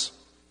promise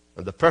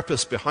and the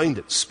purpose behind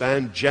it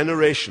spanned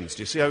generations.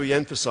 Do you see how he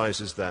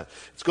emphasizes that?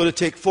 It's going to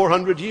take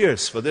 400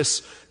 years for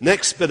this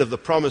next bit of the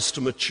promise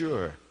to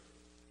mature.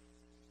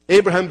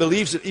 Abraham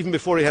believes it even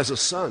before he has a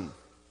son.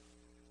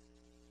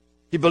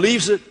 He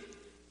believes it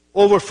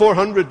over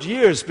 400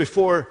 years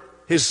before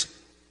his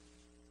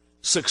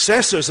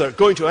successors are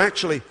going to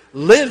actually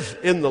live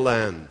in the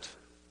land.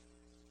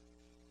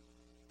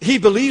 He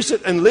believes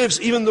it and lives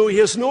even though he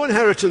has no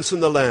inheritance in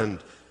the land,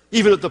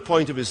 even at the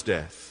point of his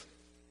death.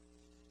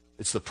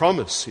 It's the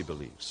promise he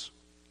believes,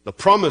 the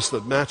promise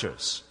that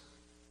matters.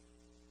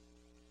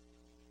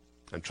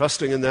 And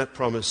trusting in that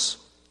promise,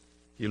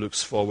 he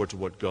looks forward to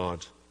what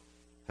God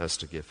has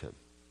to give him.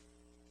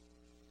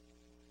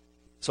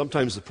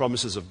 Sometimes the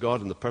promises of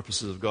God and the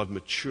purposes of God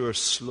mature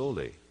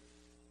slowly.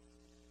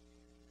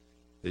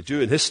 They do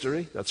in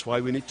history. That's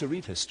why we need to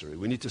read history.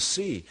 We need to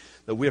see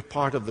that we're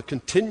part of the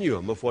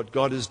continuum of what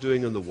God is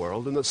doing in the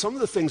world, and that some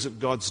of the things that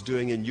God's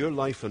doing in your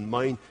life and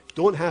mine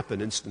don't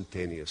happen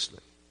instantaneously.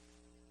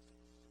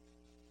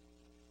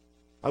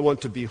 I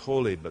want to be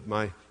holy, but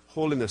my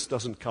holiness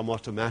doesn't come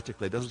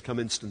automatically. It doesn't come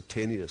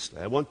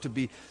instantaneously. I want to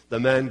be the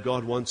man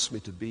God wants me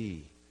to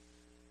be.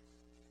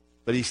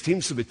 But he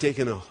seems to be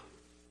taking a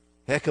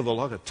heck of a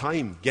lot of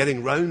time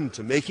getting round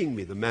to making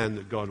me the man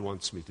that God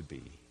wants me to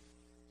be.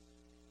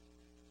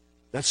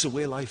 That's the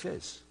way life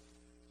is.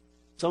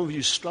 Some of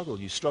you struggle.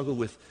 You struggle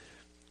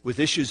with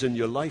issues in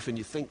your life, and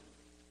you think,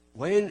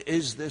 when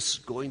is this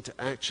going to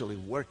actually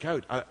work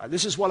out?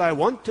 This is what I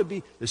want to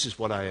be. This is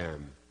what I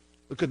am.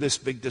 Look at this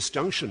big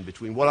disjunction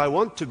between what I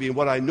want to be and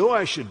what I know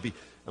I should be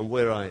and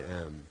where I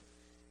am.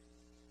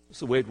 That's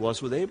the way it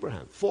was with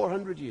Abraham.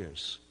 400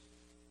 years.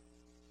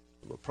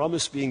 A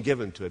promise being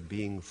given to it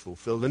being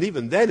fulfilled. And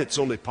even then, it's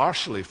only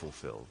partially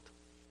fulfilled.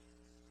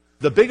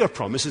 The bigger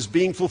promise is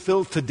being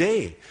fulfilled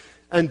today.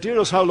 And do you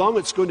know how long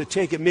it's going to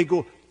take? It may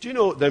go, do you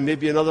know, there may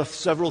be another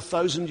several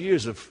thousand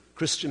years of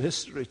Christian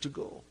history to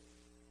go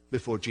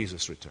before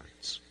Jesus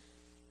returns.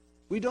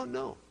 We don't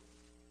know.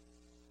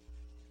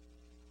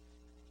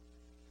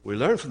 We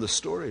learn from the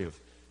story of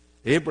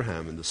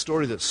Abraham and the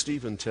story that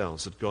Stephen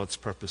tells that God's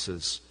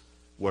purposes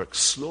work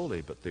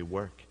slowly, but they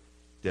work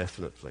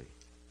definitely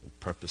and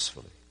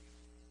purposefully.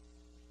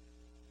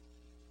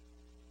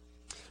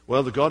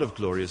 Well, the God of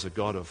glory is a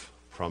God of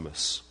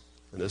promise.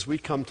 And as we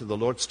come to the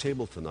Lord's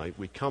table tonight,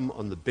 we come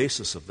on the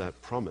basis of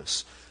that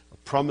promise, a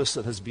promise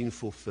that has been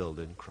fulfilled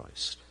in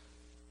Christ.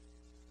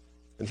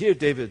 And here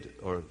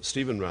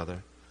Stephen, I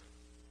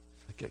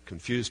get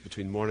confused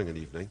between morning and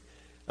evening.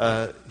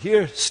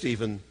 Here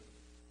Stephen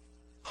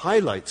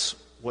highlights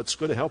what's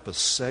going to help us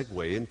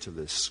segue into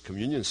this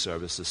communion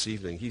service this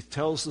evening. He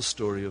tells the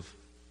story of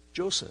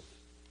Joseph.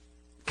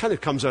 It kind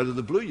of comes out of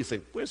the blue. You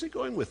think, where's he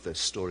going with this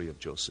story of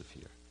Joseph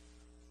here?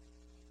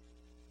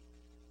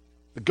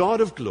 The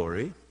God of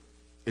glory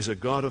is a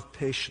God of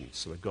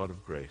patience and a God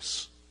of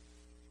grace.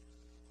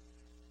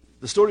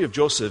 The story of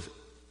Joseph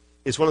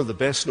is one of the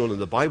best known in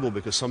the Bible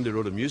because somebody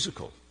wrote a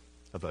musical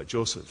about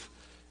Joseph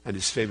and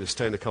his famous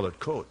Technicolor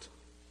coat.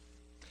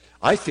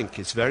 I think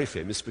it's very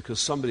famous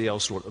because somebody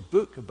else wrote a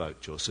book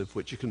about Joseph,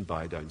 which you can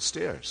buy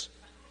downstairs.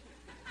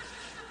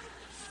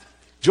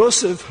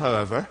 Joseph,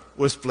 however,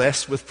 was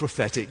blessed with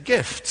prophetic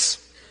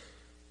gifts.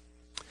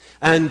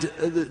 And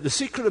the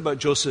secret about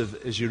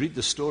Joseph, as you read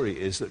the story,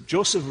 is that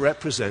Joseph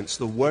represents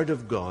the Word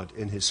of God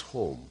in his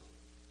home.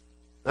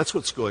 That's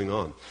what's going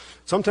on.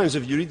 Sometimes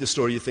if you read the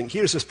story, you think,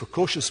 here's this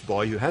precocious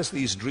boy who has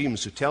these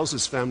dreams, who tells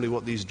his family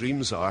what these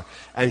dreams are,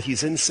 and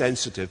he's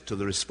insensitive to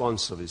the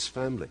response of his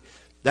family.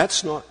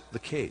 That's not the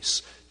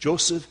case.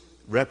 Joseph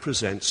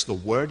represents the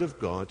Word of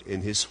God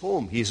in his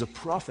home. He's a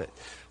prophet.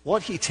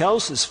 What he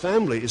tells his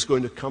family is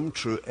going to come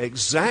true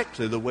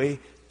exactly the way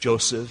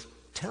Joseph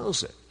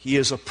tells it. He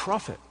is a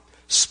prophet,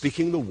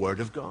 speaking the Word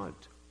of God.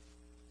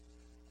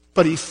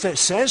 But he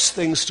says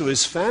things to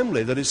his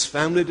family that his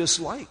family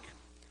dislike.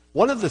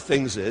 One of the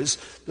things is,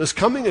 there's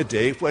coming a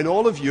day when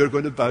all of you are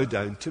going to bow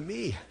down to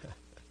me.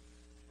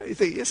 You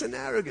think, he's an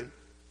arrogant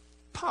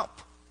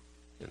pup,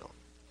 you know.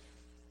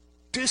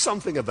 Do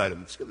something about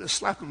him. Just going to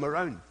slap him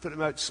around, put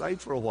him outside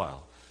for a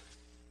while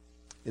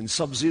in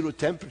sub-zero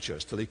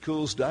temperatures till he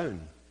cools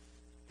down.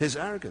 His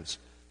arrogance.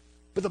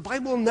 But the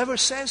Bible never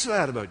says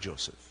that about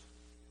Joseph.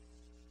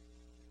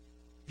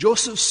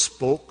 Joseph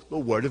spoke the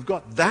word of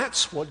God.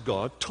 That's what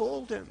God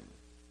told him.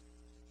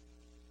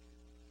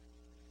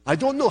 I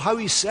don't know how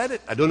he said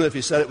it. I don't know if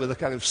he said it with a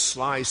kind of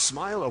sly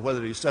smile or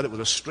whether he said it with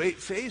a straight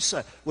face.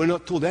 We're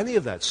not told any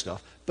of that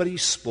stuff. But he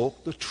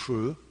spoke the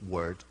true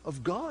word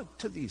of God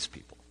to these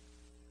people.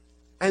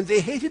 And they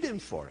hated him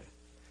for it.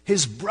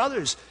 His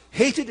brothers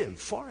hated him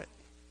for it.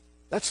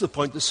 That's the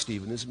point that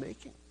Stephen is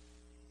making.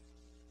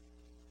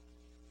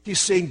 He's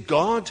saying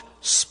God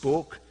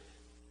spoke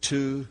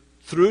through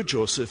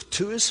Joseph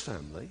to his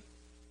family,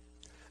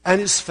 and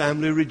his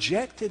family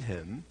rejected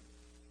him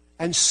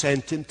and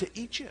sent him to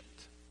Egypt.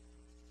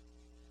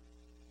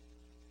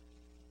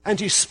 And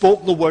he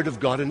spoke the word of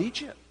God in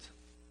Egypt.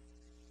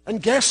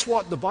 And guess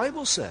what the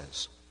Bible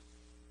says?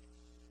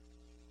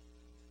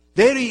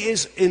 There he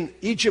is in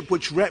Egypt,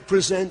 which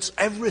represents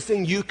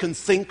everything you can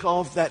think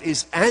of that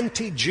is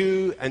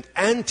anti-Jew and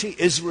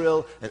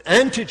anti-Israel and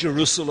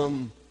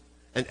anti-Jerusalem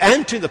and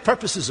anti the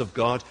purposes of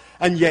God,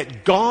 and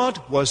yet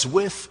God was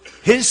with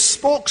his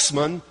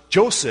spokesman,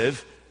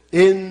 Joseph,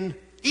 in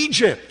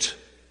Egypt.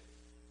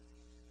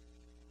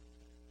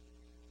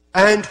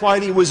 And while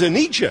he was in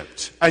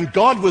Egypt, and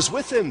God was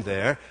with him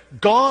there,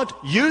 God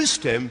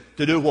used him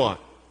to do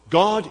what?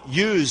 God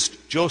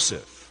used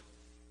Joseph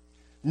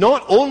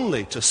not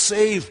only to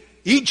save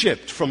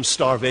Egypt from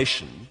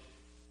starvation,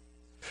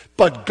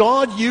 but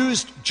God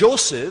used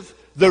Joseph,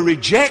 the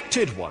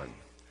rejected one,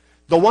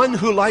 the one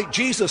who, like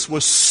Jesus,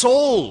 was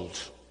sold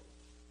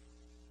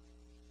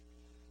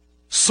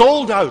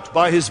out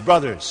by his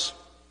brothers.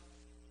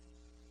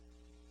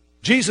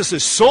 Jesus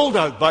is sold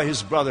out by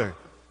his brother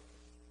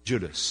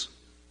Judas.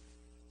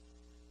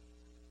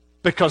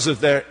 Because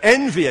of their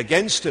envy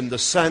against him, the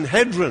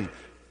Sanhedrin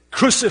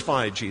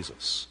crucified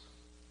Jesus.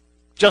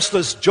 Just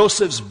as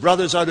Joseph's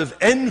brothers, out of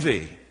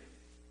envy,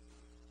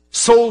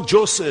 sold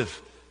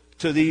Joseph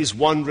to these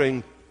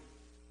wandering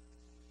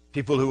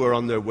people who were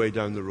on their way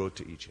down the road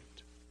to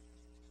Egypt.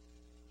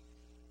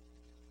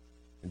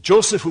 And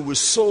Joseph, who was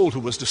sold, who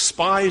was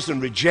despised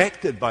and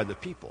rejected by the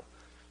people,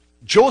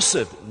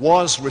 Joseph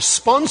was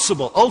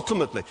responsible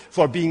ultimately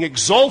for being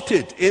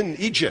exalted in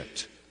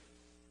Egypt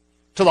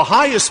to the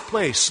highest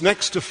place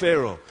next to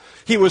Pharaoh.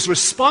 He was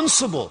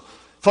responsible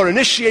for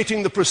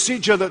initiating the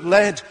procedure that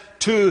led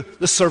to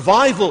the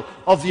survival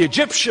of the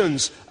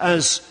Egyptians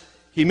as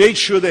he made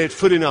sure they had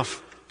food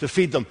enough to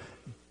feed them.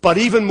 But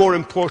even more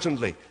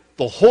importantly,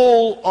 the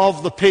whole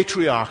of the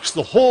patriarchs,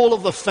 the whole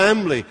of the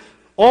family,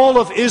 all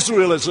of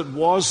Israel as it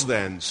was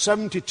then,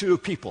 72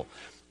 people,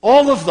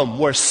 all of them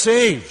were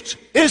saved.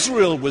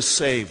 Israel was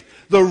saved.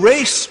 The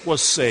race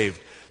was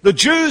saved. The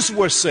Jews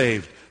were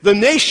saved. The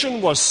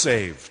nation was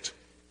saved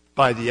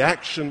by the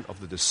action of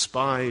the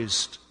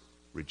despised,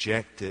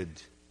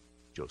 rejected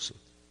Joseph.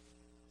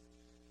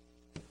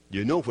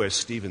 You know where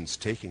Stephen's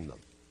taking them.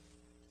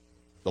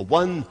 The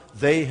one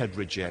they had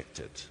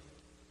rejected.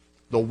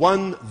 The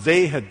one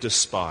they had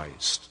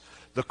despised.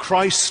 The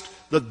Christ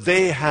that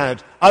they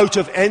had, out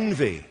of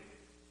envy,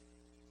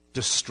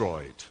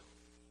 destroyed.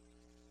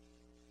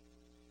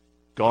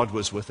 God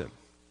was with him.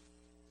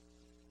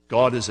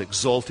 God has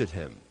exalted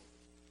him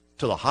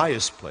to the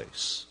highest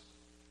place.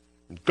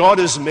 And God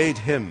has made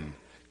him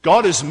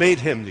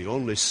the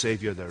only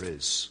Savior there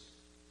is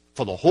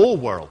for the whole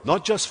world,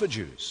 not just for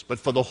Jews, but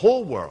for the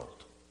whole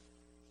world.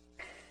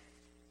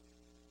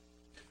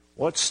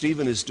 What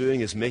Stephen is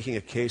doing is making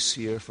a case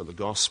here for the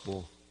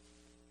gospel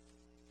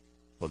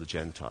for the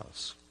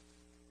Gentiles,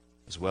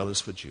 as well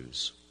as for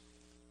Jews.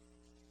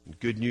 And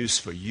good news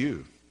for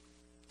you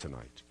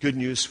tonight. Good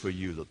news for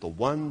you that the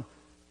one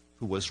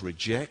who was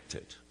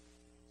rejected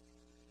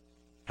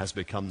has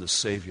become the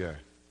Savior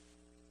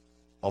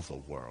of the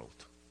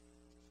world.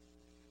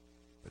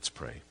 Let's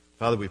pray.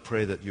 Father, we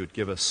pray that you would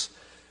give us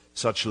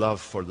such love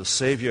for the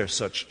Savior,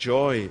 such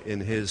joy in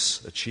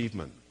his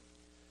achievement,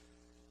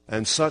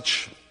 and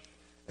such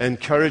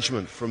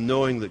encouragement from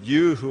knowing that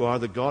you, who are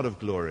the God of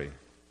glory,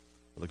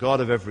 the God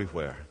of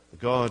everywhere, the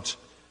God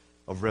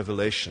of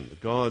revelation, the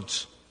God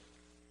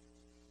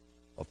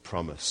of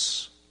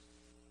promise,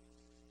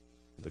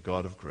 the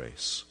God of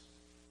grace.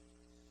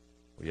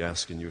 We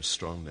ask in your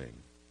strong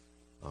name.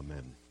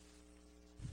 Amen.